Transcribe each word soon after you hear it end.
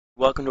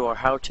welcome to our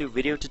how-to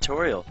video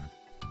tutorial.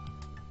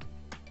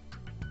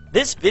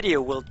 This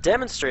video will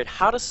demonstrate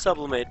how to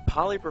sublimate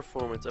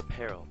Poly-Performance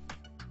Apparel.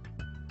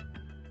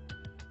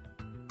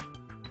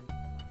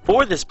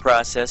 For this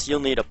process, you'll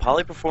need a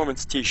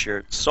Poly-Performance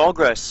t-shirt,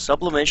 Sawgrass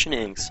Sublimation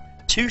inks,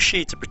 2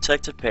 sheets of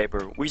protective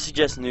paper, we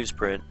suggest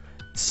newsprint,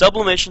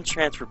 sublimation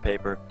transfer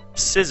paper,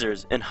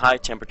 scissors, and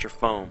high-temperature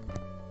foam.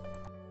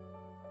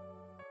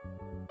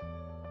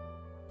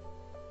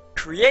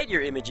 Create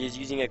your images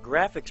using a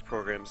graphics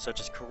program such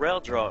as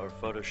CorelDRAW or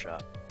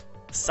Photoshop.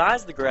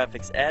 Size the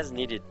graphics as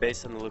needed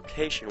based on the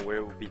location where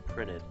it will be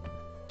printed.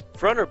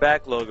 Front or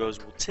back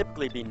logos will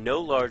typically be no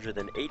larger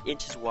than 8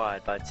 inches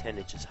wide by 10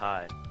 inches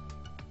high.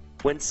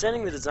 When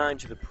sending the design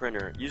to the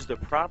printer, use the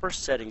proper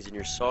settings in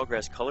your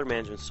Sawgrass color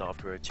management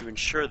software to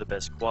ensure the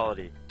best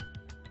quality.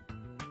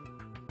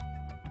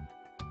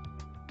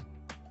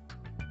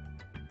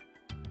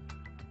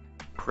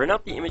 Print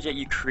out the image that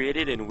you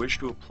created and wish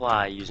to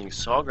apply using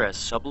Sawgrass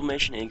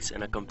sublimation inks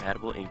and a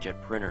compatible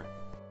inkjet printer.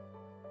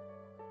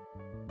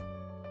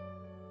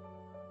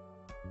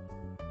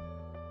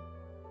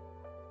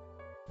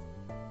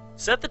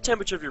 Set the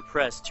temperature of your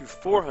press to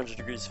 400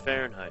 degrees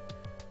Fahrenheit.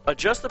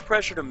 Adjust the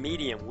pressure to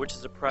medium, which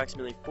is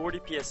approximately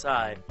 40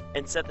 psi,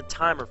 and set the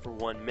timer for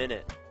 1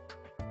 minute.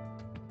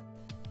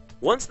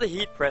 Once the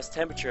heat press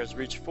temperature has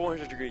reached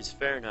 400 degrees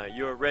Fahrenheit,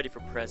 you are ready for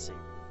pressing.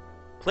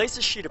 Place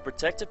a sheet of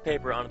protective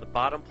paper onto the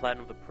bottom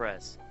platen of the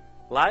press.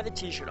 Lie the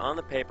t-shirt on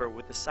the paper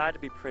with the side to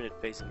be printed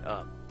facing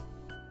up.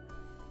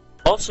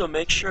 Also,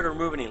 make sure to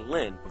remove any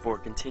lint before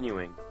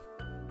continuing.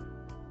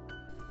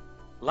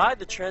 Lie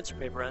the transfer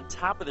paper on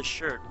top of the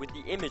shirt with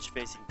the image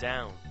facing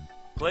down.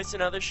 Place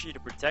another sheet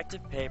of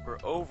protective paper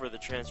over the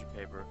transfer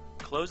paper,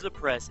 close the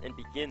press, and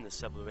begin the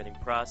sublimating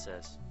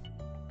process.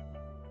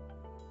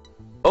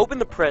 Open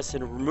the press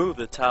and remove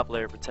the top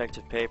layer of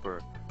protective paper.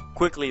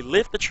 Quickly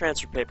lift the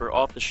transfer paper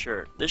off the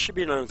shirt. This should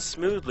be done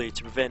smoothly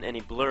to prevent any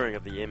blurring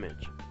of the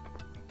image.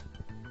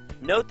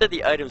 Note that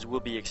the items will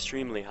be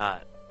extremely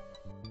hot.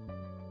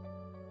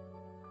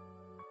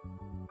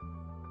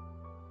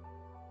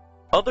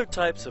 Other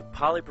types of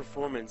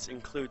Poly-Performance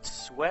include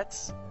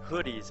sweats,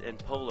 hoodies, and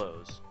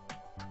polos.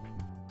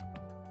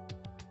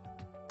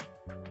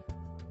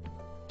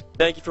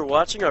 Thank you for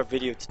watching our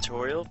video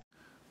tutorial.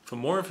 For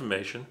more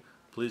information,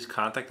 please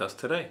contact us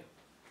today.